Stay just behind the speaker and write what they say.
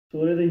So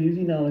what are they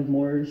using now? Like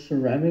more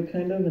ceramic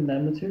kind of in that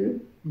material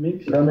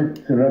mix? Ceramic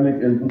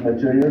is good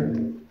material.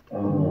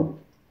 Mm-hmm.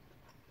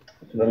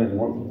 Ceramic is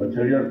one good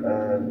material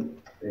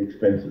and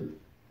expensive.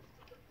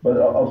 But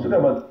I was talking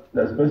about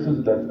the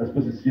asbestos that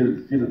asbestos still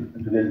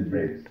in today's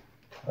brakes,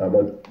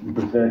 but the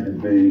percentage is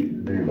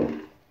very low.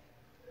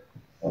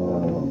 Uh,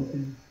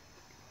 Okay.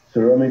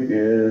 ceramic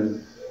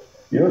is,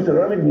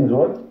 ceramic means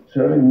what?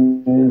 Ceramic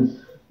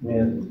means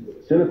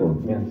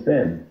silicon, means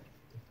sand.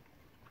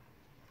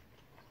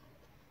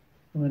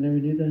 Oh, I never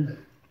knew that.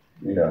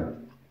 Yeah.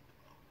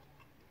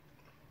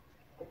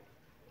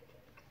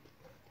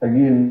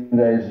 Again,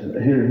 guys,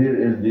 here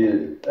is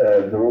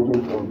the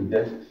rotors of the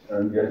discs,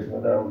 and you guys know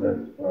now that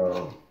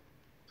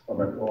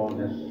about all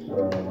this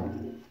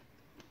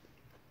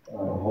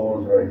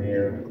holes right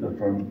here,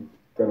 different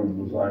kind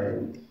of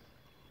designs.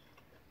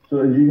 So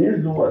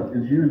engineers do what?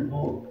 Engineers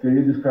do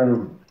create this kind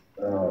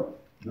of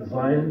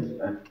designs,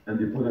 and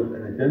they put them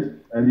in a test,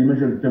 and they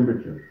measure the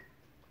temperature.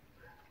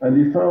 And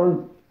they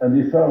found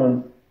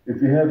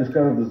if you have this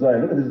kind of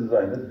design, look at this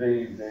design, that's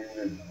very weird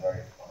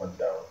design, up and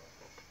down.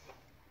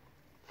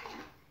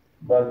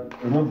 But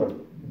remember,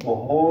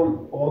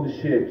 all the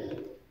shapes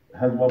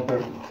has one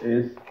purpose,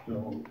 is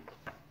to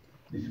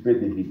dissipate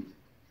the heat.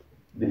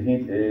 The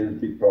heat is a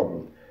big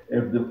problem.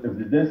 If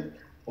the disk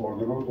or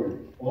the rotor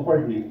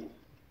overheat,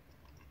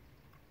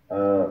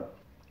 uh,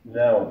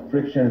 now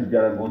friction is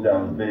gonna go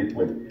down very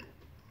quick.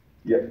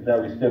 Yeah,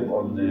 now you step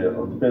on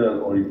the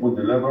pedal or you put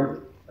the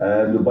lever,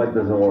 and the bike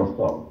doesn't want to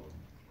stop.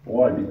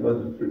 Why?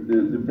 Because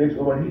the brakes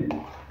overheated.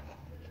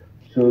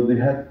 So they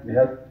had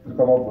to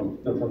come up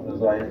with different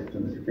designs to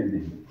dissipate the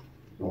heat.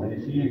 So when you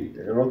see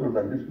a rotor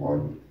like this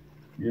one,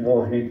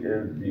 heat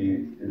is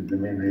the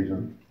main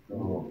reason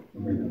to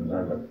make the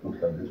design that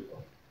looks like this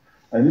one.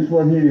 And this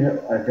one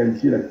here, I can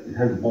see that it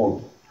has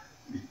bolts.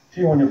 You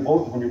see when you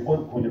pull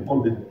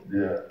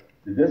the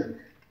disc,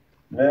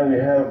 now we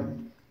have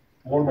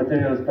more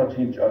materials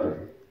touching each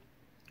other.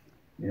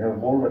 You have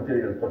more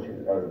materials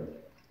touching each other,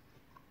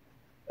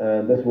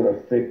 and that's what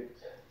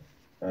affects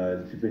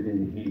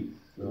dissipating the heat.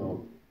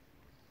 So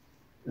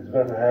it's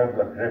better to have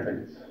like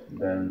rivets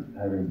than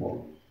having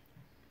bolts.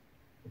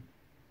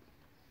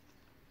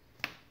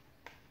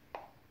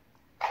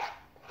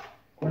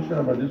 Question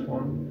about this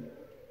one,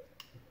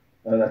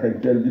 and I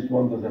can tell this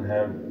one doesn't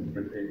have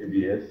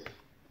ABS,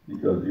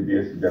 because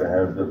ABS is gonna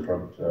have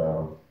different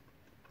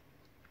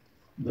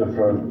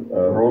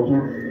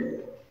rotor,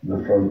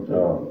 different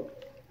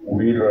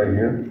wheel right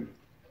here.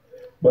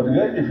 But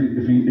again,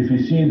 if you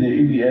see the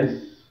ABS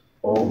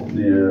of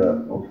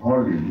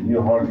Harley, the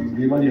new Harley,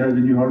 anybody has the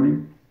new Harley?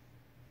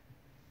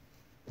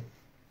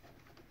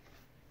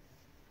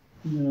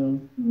 No.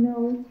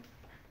 No.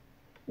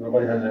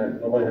 Nobody has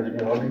a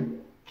new Harley.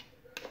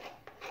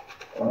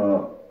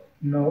 Uh,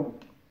 No.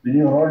 the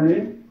new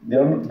Harley, they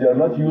are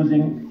not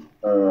using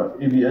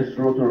ABS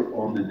rotor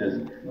on the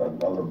disc like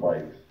the other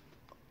bikes.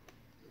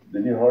 The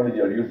new Harley, they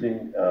are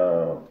using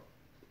the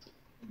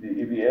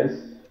ABS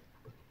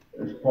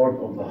as part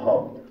of the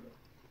hub.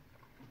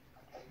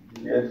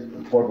 Yes,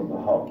 as part of the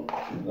hub.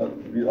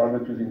 We are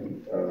not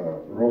using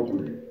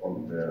rotary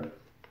on the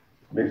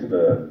next to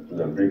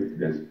the brake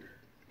disc.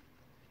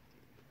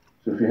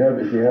 So if you have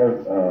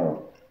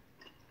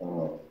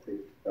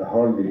a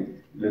Harley,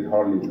 let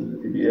Harley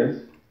with ABS,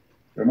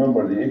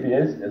 remember the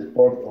ABS is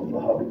part of the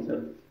hub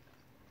itself.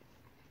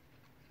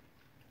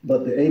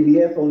 But the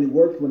ABS only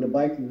works when the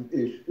bike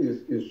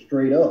is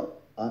straight up.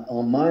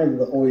 On mine,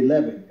 the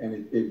 011,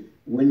 and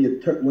when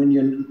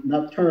you're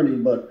not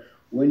turning, but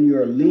when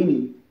you're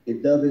leaning,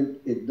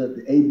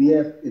 the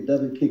ABS it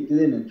doesn't kick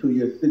in until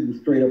you're sitting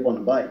straight up on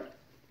the bike.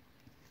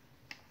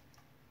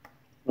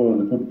 So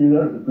the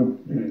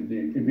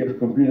ABS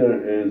computer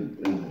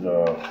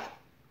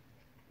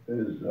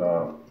is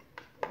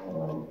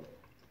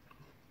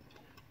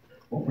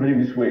operating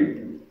this way.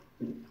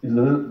 Is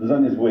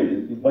designed this way.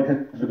 It bike has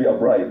to be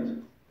upright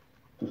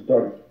to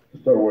start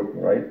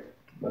working, right?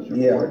 That's your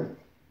Yeah. point.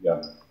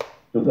 Yeah.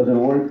 So it doesn't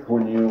work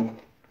When you're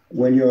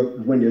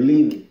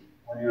leaning.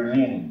 when you're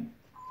leaning.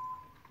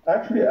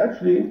 Actually,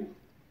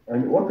 I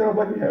mean, what kind of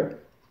bike do you have?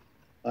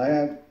 I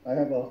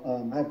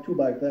have two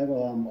bikes. I have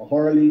a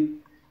Harley.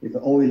 It's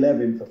an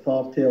 011. It's a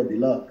soft tail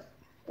deluxe.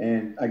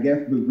 And I guess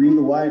the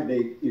reason why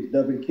it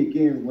doesn't kick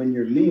in when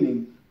you're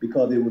leaning,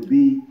 because it would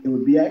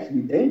be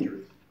actually dangerous.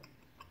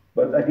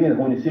 But again,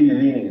 when you say you're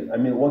leaning, I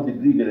mean, what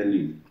degree did I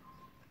lean?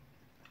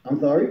 I'm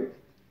sorry.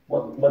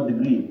 What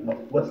degree?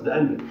 What's the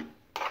angle?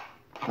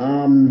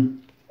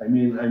 Um, I'm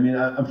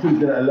sure it's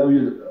gonna allow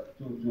you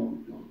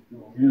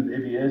to use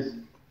ABS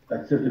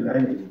at certain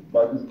angle,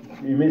 but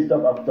you may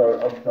stop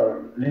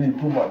after leaning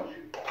too much.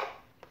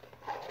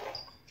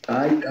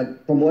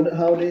 from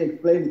how they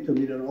explained it to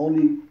me, the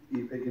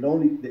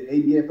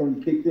ABS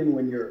only kicks in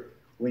when you're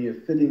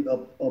sitting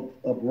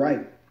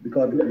upright,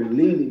 because if you're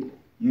leaning,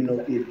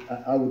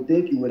 I would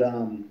think you would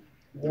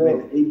to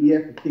make the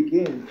ABS to kick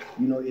in,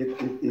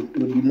 it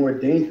would be more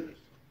dangerous.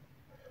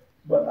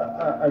 But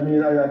I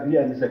agree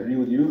and disagree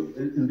with you.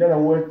 It's gonna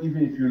work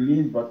even if you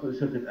lean, but to a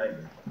certain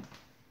angle.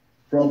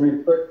 Probably,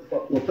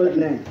 a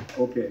certain angle.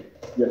 Okay,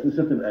 yeah, to a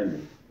certain angle.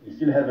 You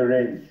still have a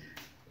range.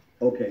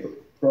 okay,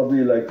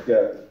 Probably like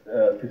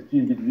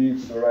 15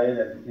 degrees to the right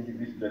and 15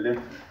 degrees to the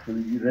left. So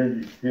the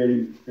range is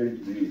 30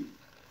 degrees.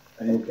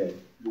 And okay.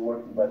 you're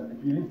working, but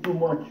if you lean too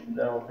much,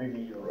 now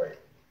maybe you're right.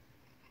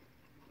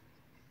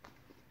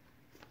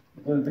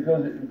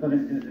 Because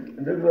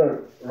in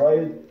regular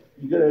ride,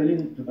 you gotta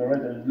lean to the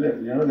right and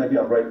left. You're not gonna be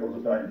upright all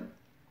the time.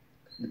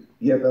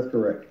 Yes, that's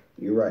correct.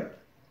 You're right.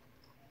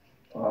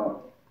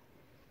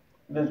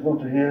 Let's go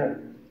to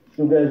here.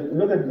 So guys,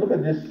 look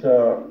at this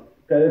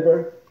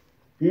caliper.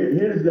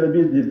 Here is gonna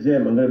be the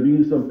exam. I'm gonna bring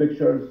you some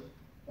pictures,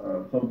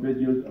 some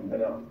videos. I'm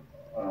gonna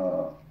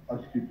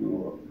ask you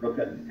to look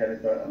at the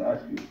caliper and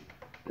ask you,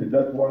 is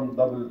that one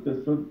double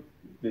piston?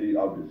 It's very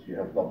obvious. You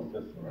have double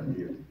piston right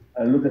here.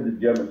 And look at the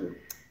diameter.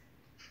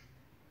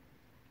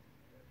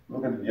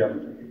 Look at the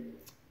diameter.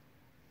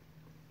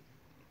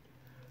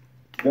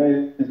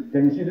 Guys,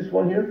 can you see this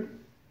one here?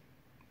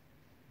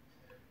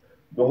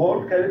 The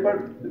whole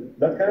caliper,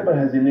 that caliper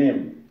has a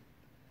name.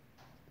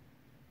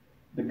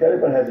 The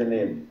caliper has a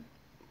name.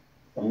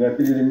 I'm going to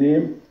tell you the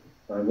name.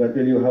 I'm going to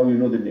tell you how you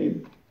know the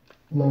name.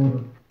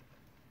 No.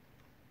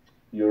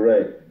 You're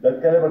right.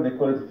 That caliper, they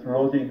call it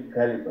floating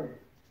caliper.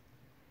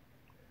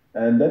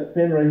 And that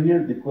pin right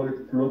here, they call it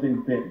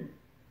floating pin.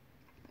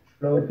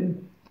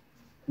 Floating?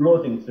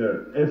 Floating,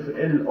 sir.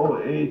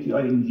 Floating.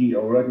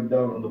 I'll write it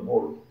down on the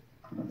board.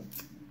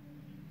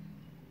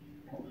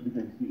 So you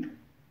can see.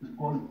 It's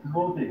called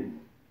floating.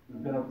 It's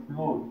gonna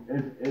float.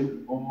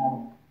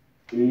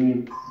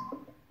 Floating.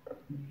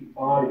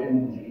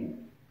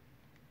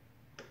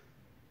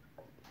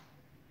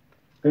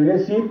 Can you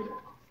guys see it?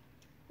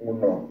 Or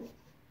no?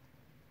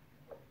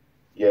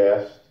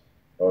 Yes.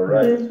 All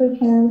right. Yes, we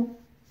can.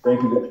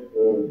 Thank you guys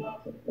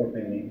for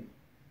supporting me.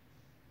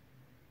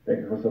 Thank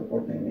you for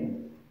supporting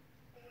me.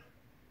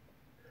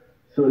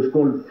 So it's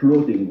called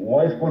floating.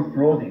 Why is it called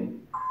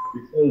floating?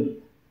 Because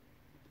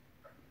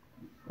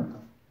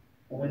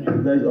when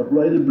you guys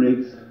apply the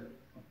brakes,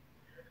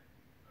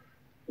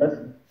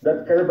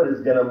 that caliper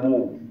is gonna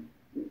move.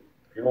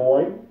 You know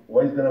why?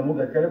 Why is it gonna move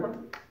that caliper?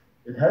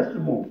 It has to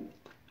move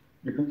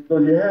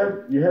because you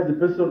have the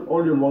piston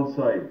only on one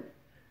side.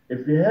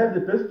 If you have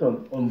the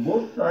piston on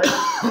both sides,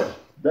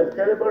 that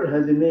caliper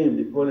has a name.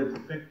 They call it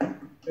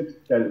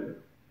fixed caliper.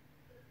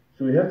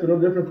 So you have to know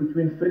the difference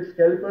between fixed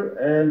caliper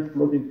and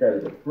floating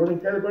caliper. Floating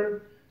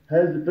caliper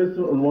has the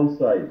piston on one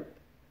side.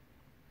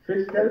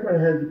 Fixed caliper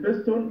has the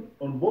piston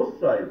on both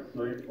sides.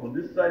 So on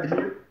this side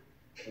here,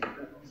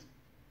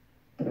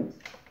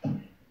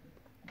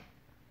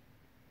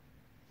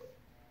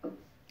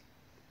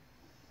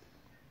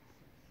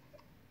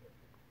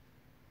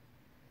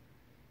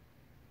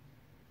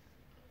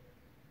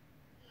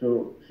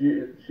 so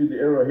see the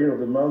arrow here of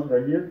the mouse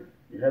right here?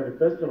 You have a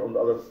piston on the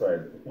other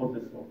side,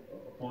 opposite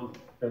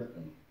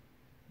piston.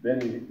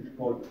 Then it's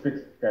called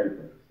fixed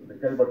caliper. So the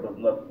caliper does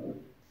not move.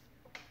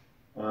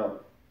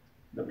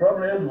 The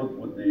problem is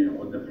with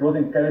the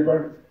floating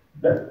caliper,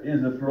 that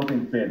is a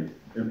floating pin.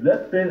 If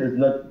that pin is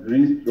not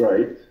greased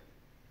right,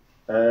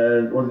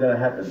 and what's gonna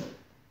happen?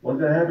 What's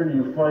gonna happen?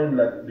 You find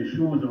that the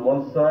shoes on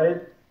one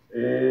side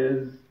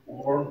is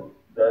worn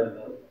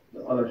than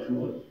the other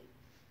shoes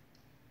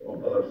on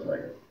the other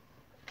side.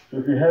 So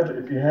if you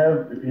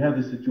have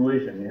this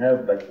situation, you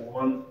have like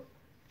one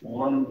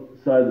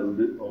side of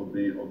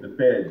the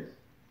pads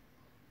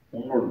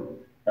worn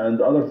and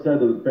the other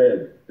side of the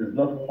pad is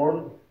not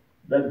worn,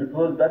 that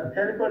because that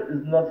caliper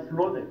is not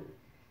floating,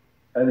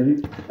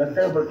 and that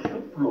caliper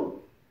should float.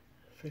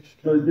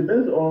 So it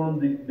depends on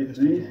the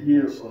grease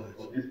here on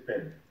this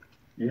pin.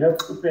 You have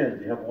two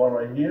pins. You have one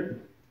right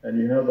here, and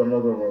you have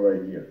another one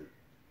right here.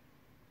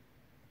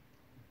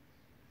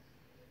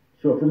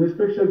 So from this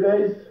picture,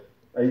 guys,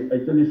 I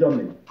tell you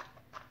something.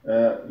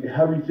 How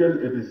you tell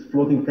if it's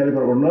floating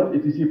caliper or not?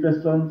 If you see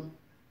pistons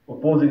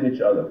opposing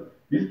each other.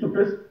 These two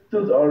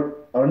pistons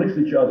are next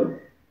to each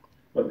other.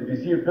 But if you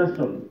see a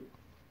piston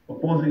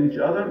opposing each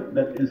other,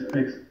 that is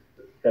fixed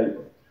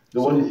caliper.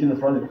 The one you see in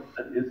front of you,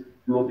 that is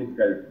floating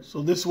caliper.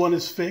 So this one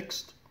is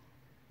fixed?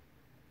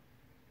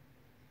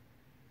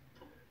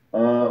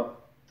 Guys,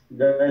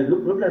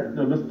 look at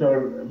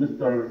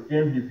Mr.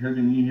 Kim, he's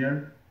helping me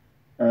here.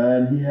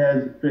 And he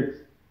has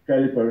fixed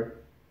caliper.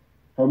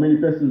 How many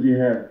pistons do you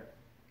have?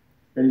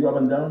 Can you go up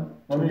and down?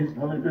 How many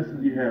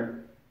pistons do you have?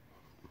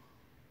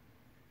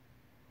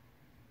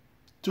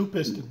 2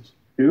 pistons.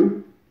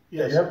 2? Yes.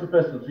 Yeah, you have 2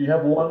 pistons. So you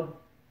have one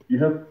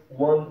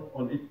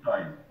on each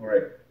side,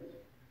 correct.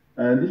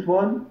 And this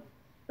one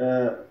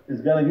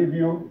is gonna give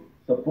you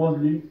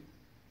supposedly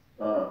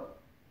the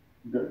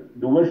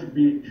weight should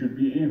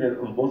be even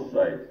on both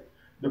sides.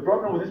 The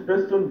problem with this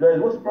piston, guys,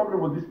 what's the problem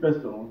with this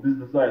piston, with this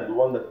design, the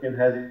one that Ken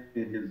has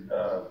in his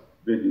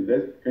video?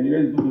 Guys, can you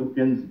guys go to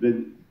Ken's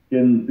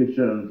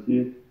picture and see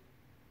it?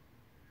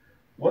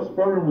 What's the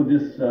problem with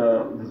this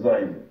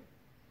design?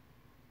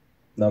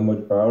 Not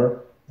much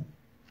power.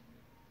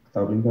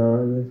 Stopping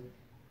power, I guess.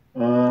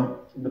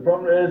 The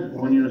problem is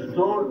when you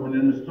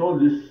install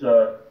this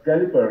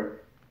caliper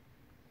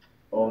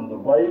on the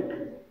bike,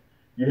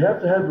 you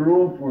have to have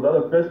room for the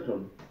other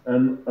piston,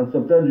 and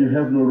sometimes you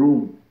have no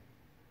room.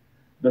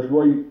 That's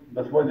why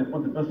they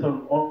put the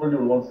piston only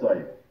on one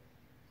side.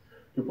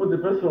 To put the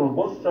piston on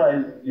both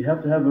sides, you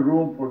have to have a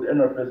room for the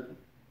inner piston.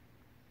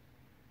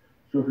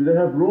 So if you don't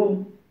have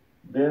room,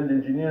 then the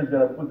engineer is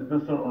gonna put the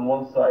piston on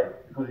one side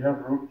because you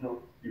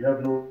have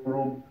no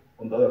room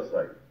on the other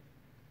side.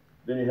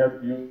 Then you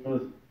have to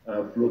use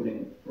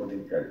floating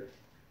caliper.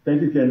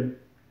 Thank you, Ken.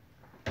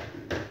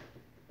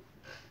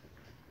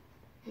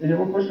 Any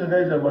more questions,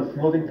 guys, about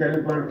floating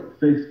caliper,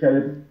 fixed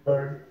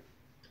caliper?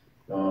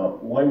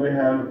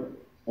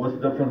 What's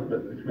the difference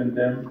between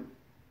them?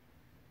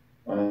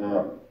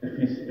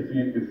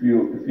 If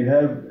you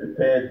have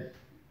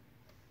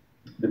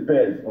the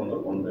pads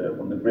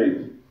on the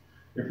brakes,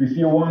 if you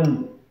see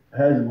one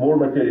has more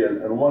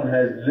material and one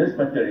has less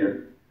material,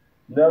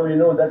 now you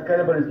know that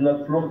caliper is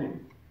not floating.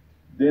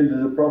 Then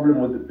there's a problem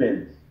with the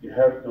pins. You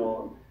have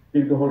to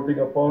take the whole thing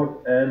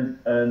apart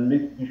and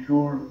make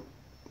sure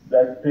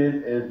that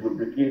pin is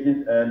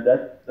lubricated and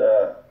that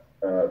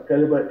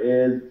caliper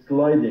is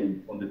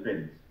sliding on the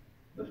pins.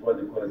 That's why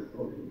they call it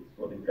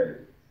floating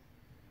caliper.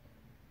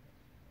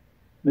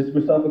 Mr.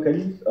 Mustafa, can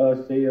you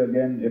say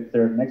again if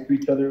they're next to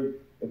each other,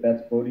 if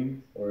that's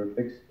floating or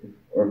fixed,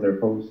 or if they're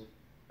opposed?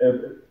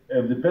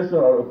 If the pistons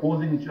are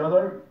opposing each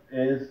other,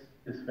 is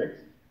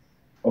fixed.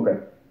 Okay.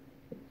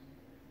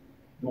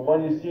 The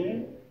one you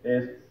see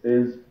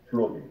is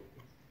floating.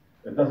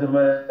 It doesn't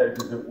matter if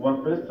it's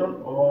one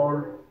piston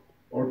or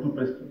two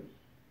pistons.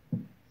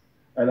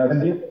 And I've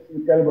seen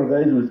caliper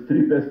guys with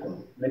three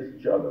pistons next to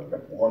each other,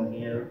 like one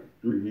here,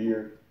 two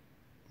here,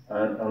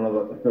 and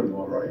a third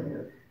one right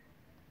here.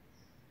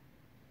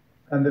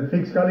 And the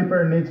fixed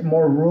caliper needs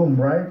more room,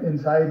 right?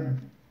 Inside.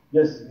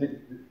 Yes, the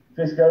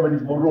fixed caliper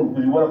needs more room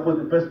because you want to put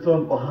the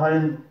piston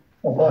behind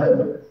across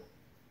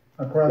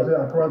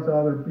the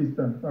other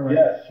piston. All right.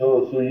 Yeah,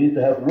 so you need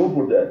to have room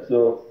for that.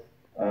 So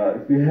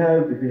if you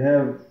have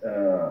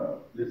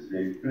let's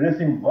say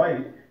racing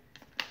bike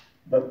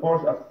that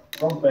parts are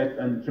compact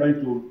and try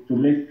to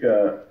make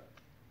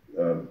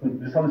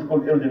something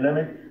called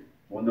aerodynamic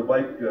when the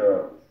bike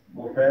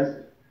go fast,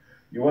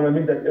 you want to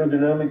make that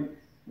aerodynamic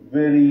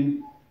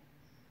very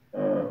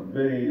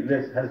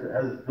less, has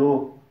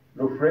low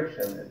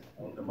friction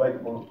when the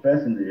bike goes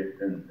fast on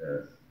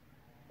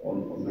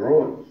the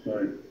road. So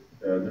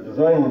the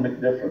design will make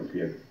a difference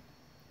here.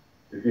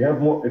 If you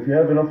have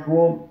enough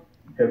room,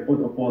 you can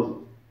put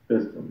opposite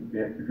piston.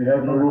 If you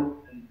have no room,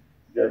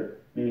 you can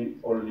be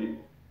only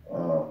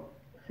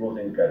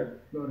floating caliper.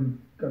 Floating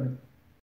caliper.